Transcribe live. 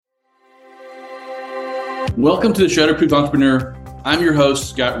Welcome to the Shutterproof Entrepreneur. I'm your host,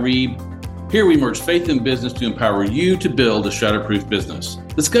 Scott Reed. Here we merge faith and business to empower you to build a shutterproof business.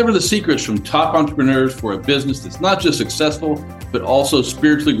 Discover the secrets from top entrepreneurs for a business that's not just successful, but also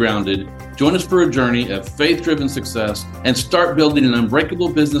spiritually grounded. Join us for a journey of faith-driven success and start building an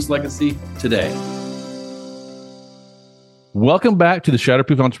unbreakable business legacy today. Welcome back to the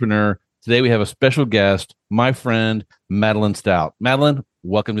Shutterproof Entrepreneur. Today we have a special guest, my friend, Madeline Stout. Madeline,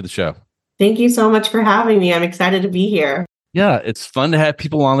 welcome to the show. Thank you so much for having me. I'm excited to be here. Yeah, it's fun to have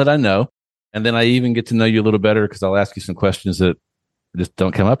people on that I know. And then I even get to know you a little better because I'll ask you some questions that just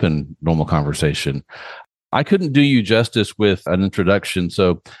don't come up in normal conversation. I couldn't do you justice with an introduction.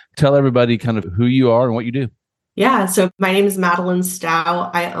 So tell everybody kind of who you are and what you do. Yeah, so my name is Madeline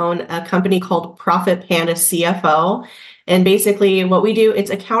Stout. I own a company called Profit Panda CFO. And basically what we do,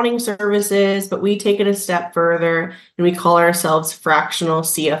 it's accounting services, but we take it a step further and we call ourselves fractional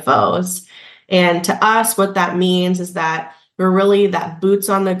CFOs. And to us, what that means is that we're really that boots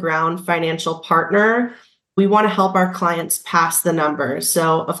on the ground financial partner. We want to help our clients pass the numbers.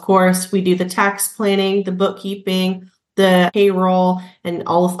 So of course, we do the tax planning, the bookkeeping, the payroll, and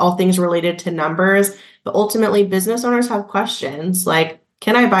all things related to numbers. But ultimately, business owners have questions like,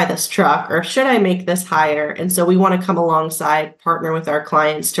 can I buy this truck or should I make this hire? And so we want to come alongside, partner with our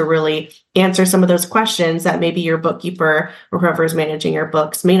clients to really answer some of those questions that maybe your bookkeeper or whoever is managing your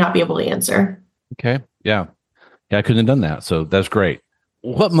books may not be able to answer. Okay. Yeah, I couldn't have done that. So that's great.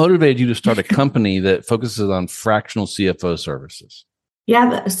 What motivated you to start a company that focuses on fractional CFO services?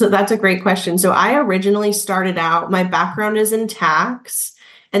 Yeah, so that's a great question. So I originally started out, my background is in tax.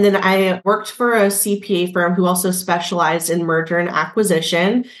 And then I worked for a CPA firm who also specialized in merger and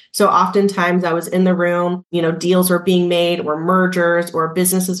acquisition. So oftentimes I was in the room, deals were being made or mergers or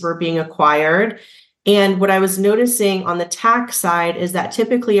businesses were being acquired. And what I was noticing on the tax side is that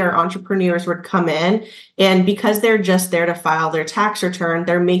typically our entrepreneurs would come in and because they're just there to file their tax return,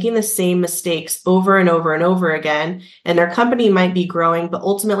 they're making the same mistakes over and over and over again. And their company might be growing, but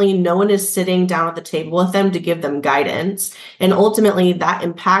ultimately no one is sitting down at the table with them to give them guidance. And ultimately that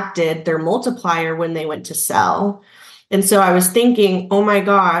impacted their multiplier when they went to sell. And so I was thinking, oh my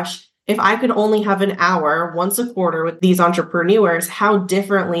gosh, if I could only have an hour once a quarter with these entrepreneurs, how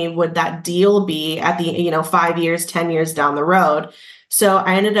differently would that deal be at the, 5 years, 10 years down the road? So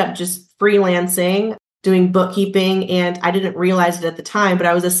I ended up just freelancing, doing bookkeeping, and I didn't realize it at the time, but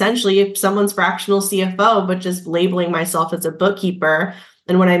I was essentially someone's fractional CFO, but just labeling myself as a bookkeeper.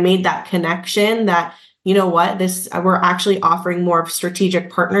 And when I made that connection that, we're actually offering more of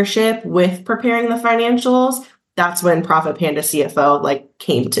strategic partnership with preparing the financials, that's when Profit Panda CFO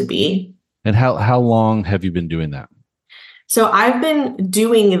came to be. And how long have you been doing that? So I've been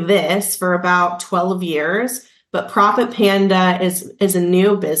doing this for about 12 years, but Profit Panda is a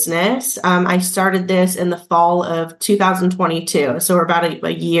new business. I started this in the fall of 2022. So we're about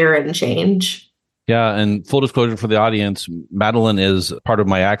a year and change. Yeah. And full disclosure for the audience, Madeline is part of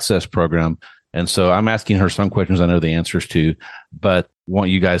my Access program. And so I'm asking her some questions I know the answers to, but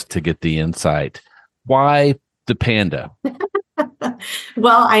want you guys to get the insight. Why the panda?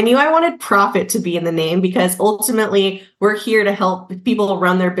 Well, I knew I wanted profit to be in the name because ultimately we're here to help people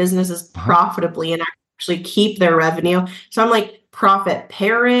run their businesses profitably and actually keep their revenue. So I'm like, profit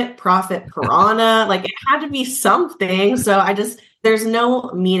parrot, profit piranha, it had to be something. So there's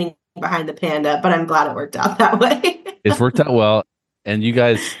no meaning behind the panda, but I'm glad it worked out that way. It's worked out well. And you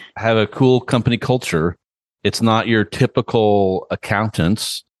guys have a cool company culture. It's not your typical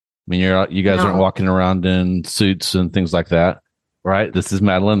accountants. I mean, you guys aren't walking around in suits and things like that, right? This is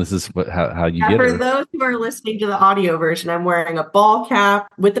Madeline. This is how you get her. For those who are listening to the audio version, I'm wearing a ball cap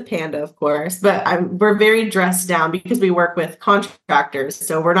with the panda, of course, but we're very dressed down because we work with contractors.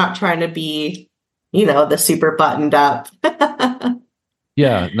 So we're not trying to be, the super buttoned up.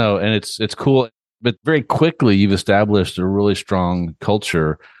 Yeah, no, and it's cool. But very quickly, you've established a really strong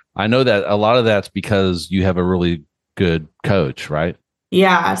culture. I know that a lot of that's because you have a really good coach, right?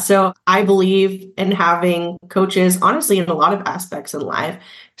 Yeah. So I believe in having coaches, honestly, in a lot of aspects in life,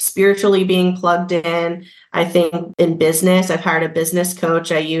 spiritually being plugged in. I think in business, I've hired a business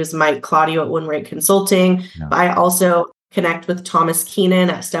coach. I use Mike Claudio at One Rate Consulting. Yeah. But I also connect with Thomas Keenan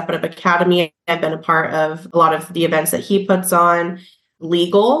at Step It Up Academy. I've been a part of a lot of the events that he puts on.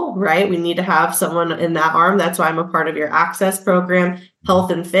 Legal, right? We need to have someone in that arm. That's why I'm a part of your Access program. Health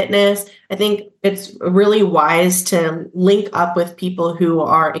and fitness. I think it's really wise to link up with people who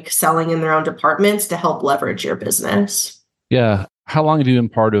are excelling in their own departments to help leverage your business. Yeah. How long have you been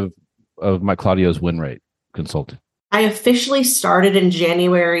part of Mike Claudio's Win Rate Consulting? I officially started in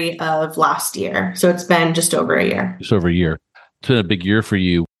January of last year. So it's been just over a year. Just over a year. It's been a big year for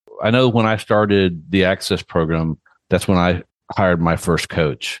you. I know when I started the Access program, that's when I hired my first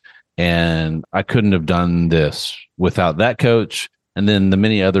coach. And I couldn't have done this without that coach and then the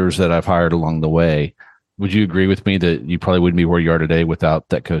many others that I've hired along the way. Would you agree with me that you probably wouldn't be where you are today without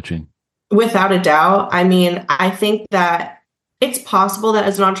that coaching? Without a doubt. I mean, I think that it's possible that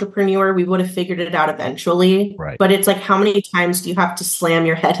as an entrepreneur, we would have figured it out eventually. Right. But it's like, how many times do you have to slam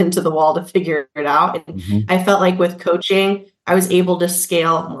your head into the wall to figure it out? And I felt like with coaching, I was able to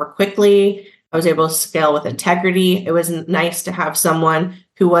scale more quickly. I was able to scale with integrity. It was nice to have someone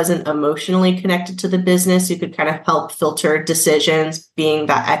who wasn't emotionally connected to the business, who could kind of help filter decisions, being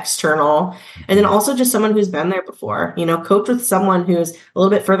that external. And then also just someone who's been there before, coach with someone who's a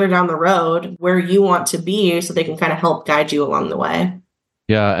little bit further down the road where you want to be so they can kind of help guide you along the way.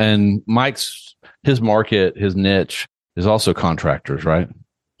 Yeah. And his market, his niche is also contractors, right?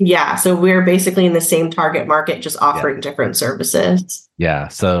 Yeah. So we're basically in the same target market, just offering different services. Yeah.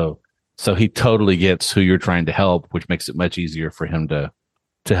 So he totally gets who you're trying to help, which makes it much easier for him to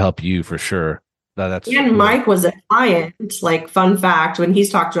help you for sure. And Mike was a client, like fun fact, when he's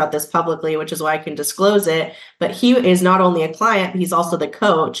talked about this publicly, which is why I can disclose it, but he is not only a client, he's also the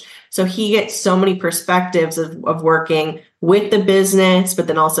coach. So he gets so many perspectives of working with the business, but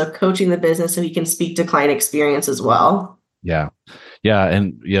then also coaching the business so he can speak to client experience as well. Yeah. Yeah.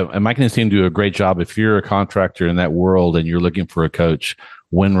 And Mike and his team do a great job. If you're a contractor in that world and you're looking for a coach,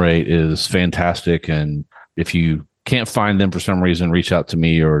 win rate is fantastic. And if you can't find them for some reason, reach out to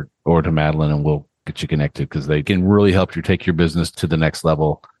me or to Madeline and we'll get you connected because they can really help you take your business to the next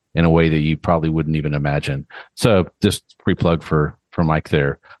level in a way that you probably wouldn't even imagine. So just free plug for Mike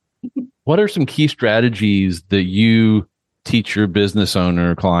there. What are some key strategies that you teach your business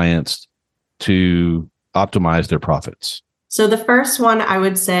owner clients to optimize their profits? So the first one I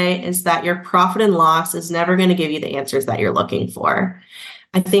would say is that your profit and loss is never going to give you the answers that you're looking for.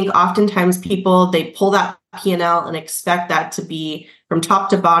 I think oftentimes people, they pull that P&L and expect that to be from top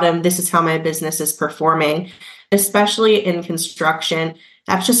to bottom. This is how my business is performing, especially in construction.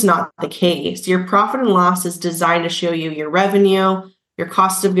 That's just not the case. Your profit and loss is designed to show you your revenue, your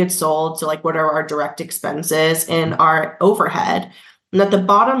cost of goods sold. So like what are our direct expenses and our overhead. And at the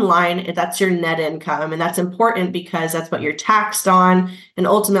bottom line, that's your net income. And that's important because that's what you're taxed on. And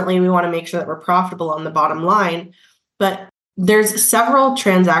ultimately, we want to make sure that we're profitable on the bottom line. But there's several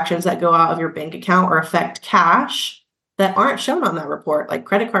transactions that go out of your bank account or affect cash that aren't shown on that report, like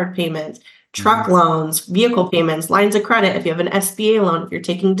credit card payments, truck loans, vehicle payments, lines of credit, if you have an SBA loan, if you're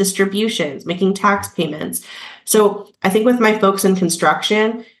taking distributions, making tax payments. So I think with my folks in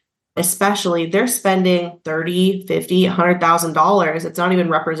construction, especially, they're spending $30,000, $50,000, $100,000. It's not even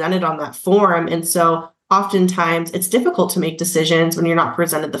represented on that form. And so oftentimes it's difficult to make decisions when you're not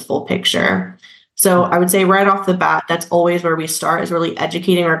presented the full picture. So I would say right off the bat, that's always where we start, is really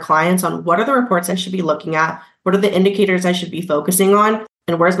educating our clients on what are the reports I should be looking at, what are the indicators I should be focusing on,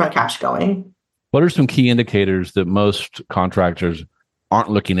 and where's my cash going? What are some key indicators that most contractors aren't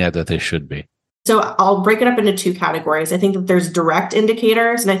looking at that they should be? So I'll break it up into two categories. I think that there's direct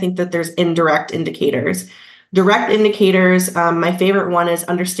indicators, and I think that there's indirect indicators. Direct indicators, my favorite one is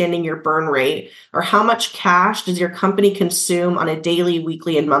understanding your burn rate, or how much cash does your company consume on a daily,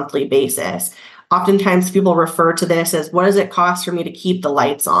 weekly, and monthly basis. Oftentimes people refer to this as, what does it cost for me to keep the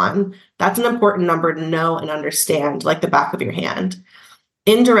lights on? That's an important number to know and understand, like the back of your hand.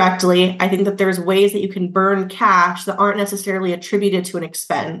 Indirectly, I think that there's ways that you can burn cash that aren't necessarily attributed to an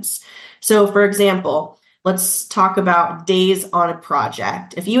expense. So for example, let's talk about days on a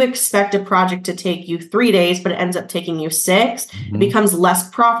project. If you expect a project to take you 3 days, but it ends up taking you 6, it becomes less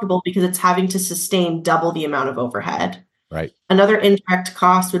profitable because it's having to sustain double the amount of overhead. Right. Another indirect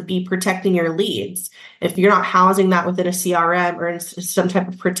cost would be protecting your leads. If you're not housing that within a CRM or in some type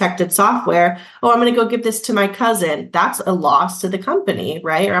of protected software, I'm going to go give this to my cousin. That's a loss to the company,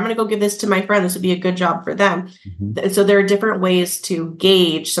 right? Or I'm going to go give this to my friend. This would be a good job for them. So there are different ways to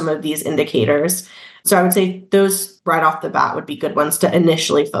gauge some of these indicators. So I would say those right off the bat would be good ones to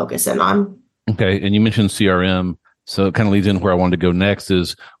initially focus in on. Okay. And you mentioned CRM. So it kind of leads in where I wanted to go next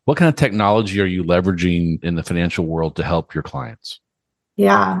is, what kind of technology are you leveraging in the financial world to help your clients?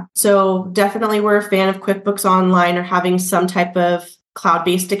 Yeah. So definitely we're a fan of QuickBooks Online or having some type of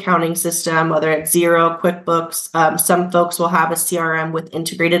cloud-based accounting system, whether it's Xero, QuickBooks. Some folks will have a CRM with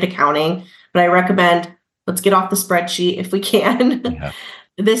integrated accounting, but I recommend let's get off the spreadsheet if we can. Yeah.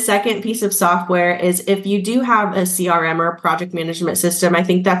 The second piece of software is if you do have a CRM or a project management system, I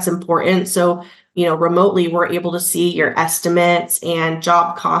think that's important. So remotely, we're able to see your estimates and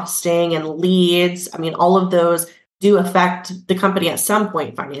job costing and leads. I mean, all of those do affect the company at some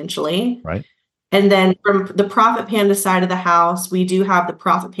point financially. Right. And then from the Profit Panda side of the house, we do have the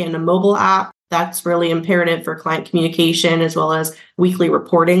Profit Panda mobile app. That's really imperative for client communication as well as weekly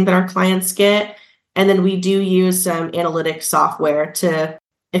reporting that our clients get. And then we do use some analytics software to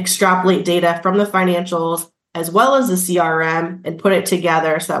extrapolate data from the financials as well as the CRM and put it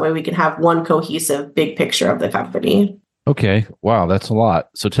together so that way we can have one cohesive big picture of the company. Okay. Wow. That's a lot.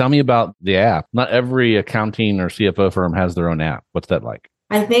 So tell me about the app. Not every accounting or CFO firm has their own app. What's that like?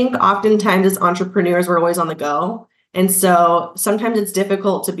 I think oftentimes as entrepreneurs, we're always on the go. And so sometimes it's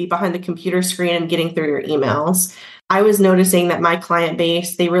difficult to be behind the computer screen and getting through your emails. I was noticing that my client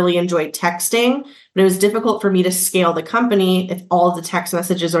base, they really enjoyed texting, but it was difficult for me to scale the company if all of the text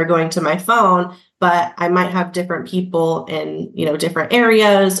messages are going to my phone, but I might have different people in, different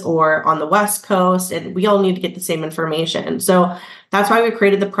areas or on the West Coast, and we all need to get the same information. So that's why we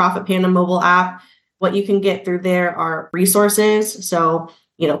created the Profit Panda mobile app. What you can get through there are resources. So,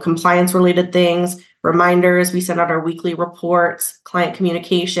 compliance related things, reminders. We send out our weekly reports, client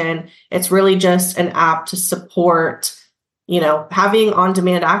communication. It's really just an app to support, having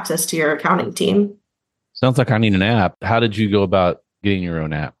on-demand access to your accounting team. Sounds like I need an app. How did you go about getting your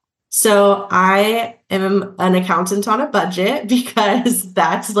own app? So I am an accountant on a budget because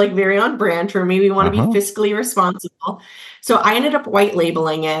that's like very on brand for me. We want to be fiscally responsible. So I ended up white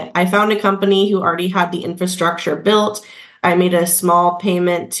labeling it. I found a company who already had the infrastructure built. I made a small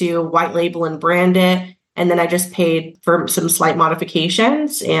payment to white label and brand it. And then I just paid for some slight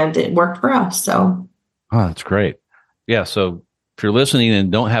modifications and it worked for us. So, that's great. Yeah. So if you're listening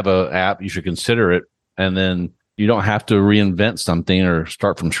and don't have an app, you should consider it. And then you don't have to reinvent something or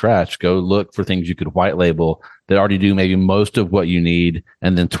start from scratch. Go look for things you could white label that already do maybe most of what you need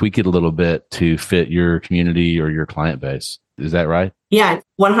and then tweak it a little bit to fit your community or your client base. Is that right? Yeah,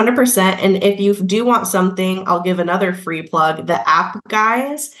 100%. And if you do want something, I'll give another free plug. The app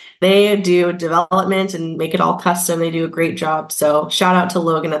guys, they do development and make it all custom. They do a great job. So shout out to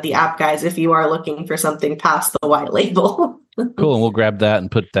Logan at the app guys if you are looking for something past the white label. Cool. And we'll grab that and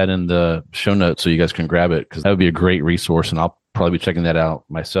put that in the show notes so you guys can grab it because that would be a great resource. And I'll probably be checking that out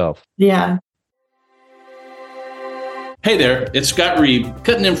myself. Yeah. Hey there, it's Scott Reeb,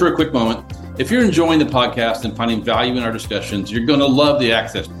 cutting in for a quick moment. If you're enjoying the podcast and finding value in our discussions, you're going to love the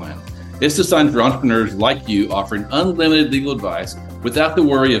Access Plan. It's designed for entrepreneurs like you, offering unlimited legal advice without the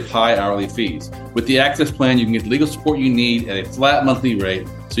worry of high hourly fees. With the Access Plan, you can get the legal support you need at a flat monthly rate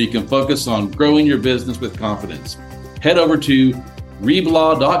so you can focus on growing your business with confidence. Head over to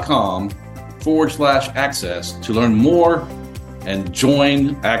reeblaw.com/access to learn more and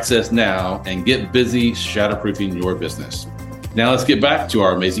join Access now and get busy shadowproofing your business. Now let's get back to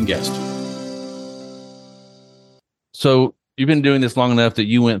our amazing guest. So you've been doing this long enough that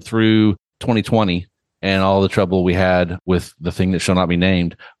you went through 2020 and all the trouble we had with the thing that shall not be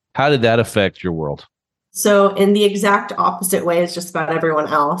named. How did that affect your world? So in the exact opposite way as just about everyone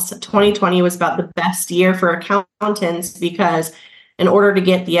else, 2020 was about the best year for accountants because in order to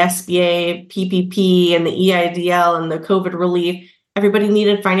get the SBA, PPP, and the EIDL and the COVID relief, everybody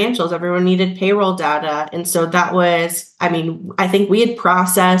needed financials. Everyone needed payroll data. And so that was, I think we had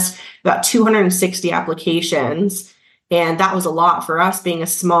processed about 260 applications. And that was a lot for us being a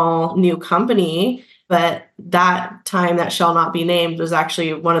small new company. But that time that shall not be named was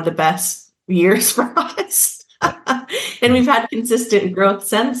actually one of the best years for us. And we've had consistent growth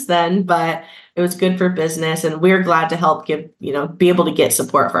since then, but it was good for business. And we're glad to help be able to get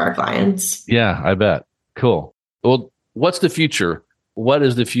support for our clients. Yeah, I bet. Cool. Well, what's the future? What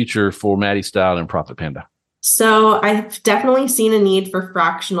is the future for Maddie Stout and Profit Panda? So I've definitely seen a need for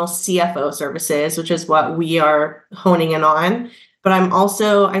fractional CFO services, which is what we are honing in on. But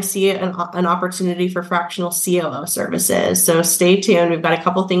I see an opportunity for fractional COO services. So stay tuned. We've got a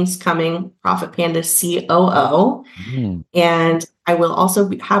couple things coming, Profit Panda COO. And I will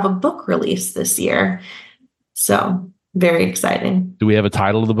also have a book release this year. So very exciting. Do we have a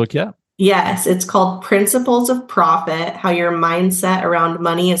title of the book yet? Yes, it's called Principles of Profit, How Your Mindset Around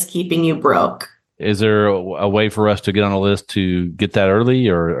Money is Keeping You Broke. Is there a way for us to get on a list to get that early,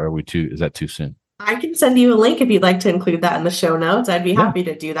 or is that too soon? I can send you a link if you'd like to include that in the show notes. I'd be happy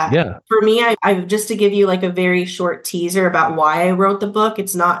to do that. Yeah. For me, I just to give you like a very short teaser about why I wrote the book.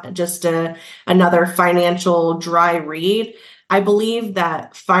 It's not just another financial dry read. I believe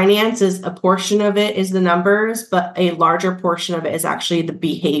that finance is a portion of it is the numbers, but a larger portion of it is actually the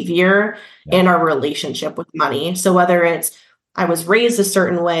behavior and our relationship with money. So whether it's I was raised a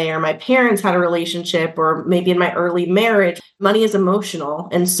certain way or my parents had a relationship or maybe in my early marriage, money is emotional.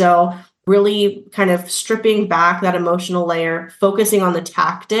 And so really kind of stripping back that emotional layer, focusing on the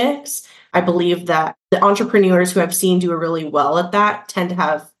tactics. I believe that the entrepreneurs who I've seen do really well at that tend to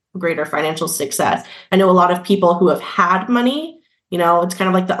have greater financial success. I know a lot of people who have had money, it's kind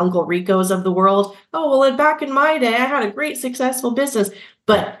of like the Uncle Ricos of the world. Oh, well, back in my day, I had a great successful business,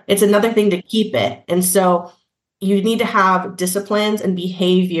 but it's another thing to keep it. And so you need to have disciplines and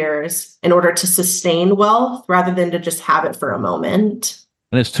behaviors in order to sustain wealth rather than to just have it for a moment.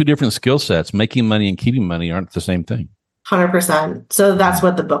 And it's two different skill sets. Making money and keeping money aren't the same thing. 100%. So that's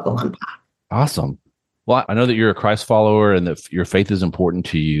what the book will unpack. Awesome. Well, I know that you're a Christ follower and that your faith is important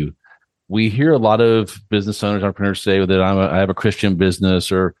to you. We hear a lot of business owners, entrepreneurs say that I have a Christian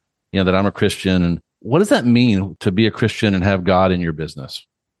business, or that I'm a Christian. And what does that mean to be a Christian and have God in your business?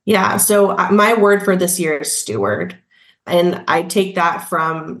 Yeah. So my word for this year is steward. And I take that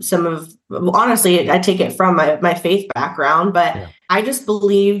from honestly, I take it from my faith background, but I just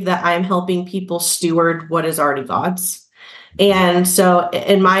believe that I'm helping people steward what is already God's. And so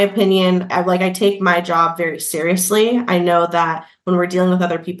in my opinion, I take my job very seriously. I know that when we're dealing with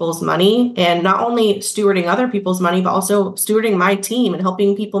other people's money, and not only stewarding other people's money, but also stewarding my team and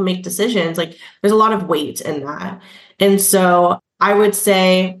helping people make decisions, there's a lot of weight in that. And so I would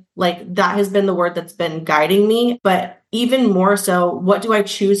say that has been the word that's been guiding me. But even more so, what do I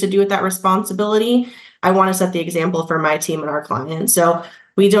choose to do with that responsibility? I want to set the example for my team and our clients. So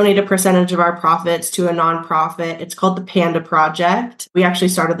we donate a percentage of our profits to a nonprofit. It's called the Panda Project. We actually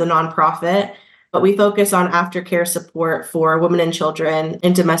started the nonprofit, but we focus on aftercare support for women and children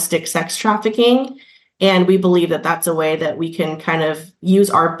in domestic sex trafficking. And we believe that that's a way that we can kind of use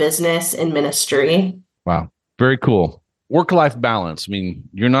our business in ministry. Wow. Very cool. Work-life balance. I mean,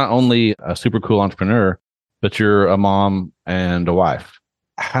 you're not only a super cool entrepreneur, but you're a mom and a wife.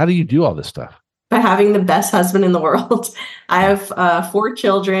 How do you do all this stuff? By having the best husband in the world. I have 4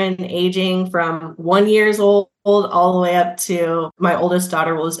 children aging from 1 year old all the way up to my oldest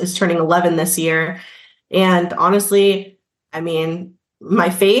daughter is turning 11 this year. And honestly, I mean, my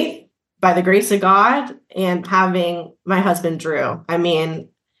faith, by the grace of God, and having my husband, Drew, I mean,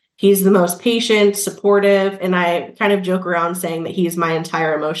 he's the most patient, supportive, and I kind of joke around saying that he's my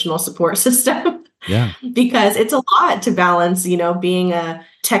entire emotional support system. Yeah. Because it's a lot to balance, being a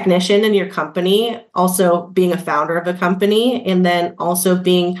technician in your company, also being a founder of a company, and then also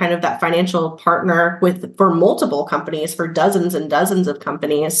being kind of that financial partner for multiple companies, for dozens and dozens of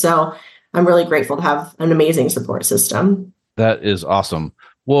companies. So I'm really grateful to have an amazing support system. That is awesome.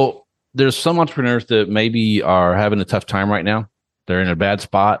 Well, there's some entrepreneurs that maybe are having a tough time right now. They're in a bad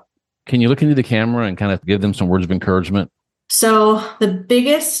spot. Can you look into the camera and kind of give them some words of encouragement? So the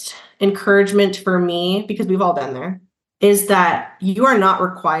biggest encouragement for me, because we've all been there, is that you are not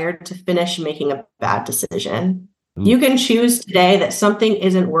required to finish making a bad decision. Ooh. You can choose today that something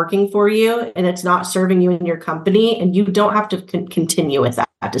isn't working for you and it's not serving you in your company, and you don't have to continue with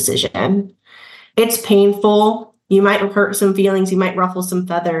that decision. It's painful. You might hurt some feelings. You might ruffle some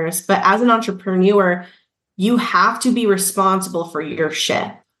feathers. But as an entrepreneur, you have to be responsible for your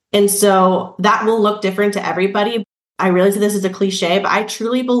shit. And so that will look different to everybody. I realize that this is a cliche, but I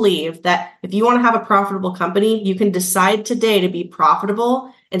truly believe that if you want to have a profitable company, you can decide today to be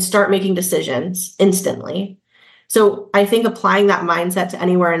profitable and start making decisions instantly. So I think applying that mindset to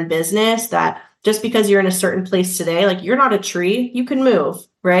anywhere in business, that just because you're in a certain place today, you're not a tree, you can move,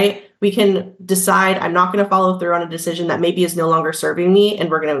 right? We can decide I'm not going to follow through on a decision that maybe is no longer serving me, and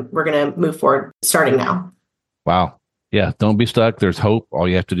we're going to move forward starting now. Wow. Yeah. Don't be stuck. There's hope. All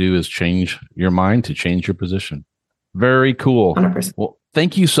you have to do is change your mind to change your position. Very cool. 100%. Well,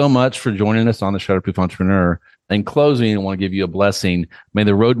 thank you so much for joining us on the Shatterproof Entrepreneur. In closing, I want to give you a blessing. May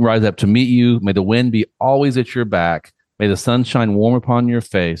the road rise up to meet you. May the wind be always at your back. May the sun shine warm upon your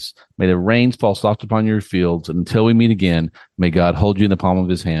face. May the rains fall soft upon your fields. And until we meet again, may God hold you in the palm of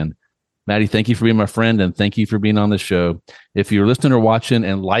his hand. Maddie, thank you for being my friend, and thank you for being on the show. If you're listening or watching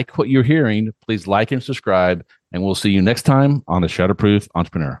and like what you're hearing, please like and subscribe, and we'll see you next time on the Shatterproof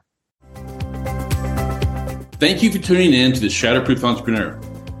Entrepreneur. Thank you for tuning in to the Shatterproof Entrepreneur.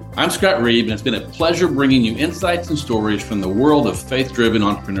 I'm Scott Reeb, and it's been a pleasure bringing you insights and stories from the world of faith-driven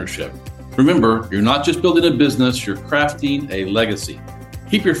entrepreneurship. Remember, you're not just building a business, you're crafting a legacy.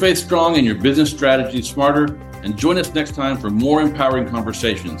 Keep your faith strong and your business strategy smarter, and join us next time for more empowering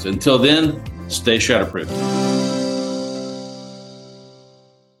conversations. Until then, stay Shatterproof.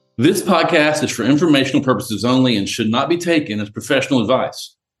 This podcast is for informational purposes only and should not be taken as professional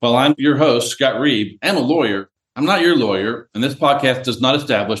advice. While I'm your host, Scott Reeb, and a lawyer, I'm not your lawyer, and this podcast does not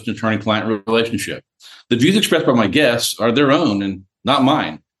establish an attorney-client relationship. The views expressed by my guests are their own and not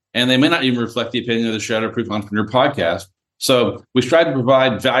mine, and they may not even reflect the opinion of the Shatterproof Entrepreneur podcast. So we strive to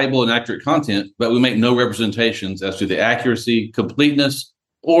provide valuable and accurate content, but we make no representations as to the accuracy, completeness,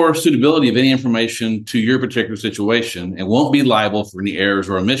 or suitability of any information to your particular situation and won't be liable for any errors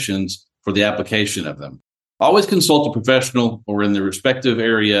or omissions for the application of them. Always consult a professional or in the respective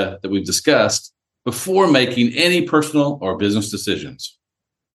area that we've discussed before making any personal or business decisions.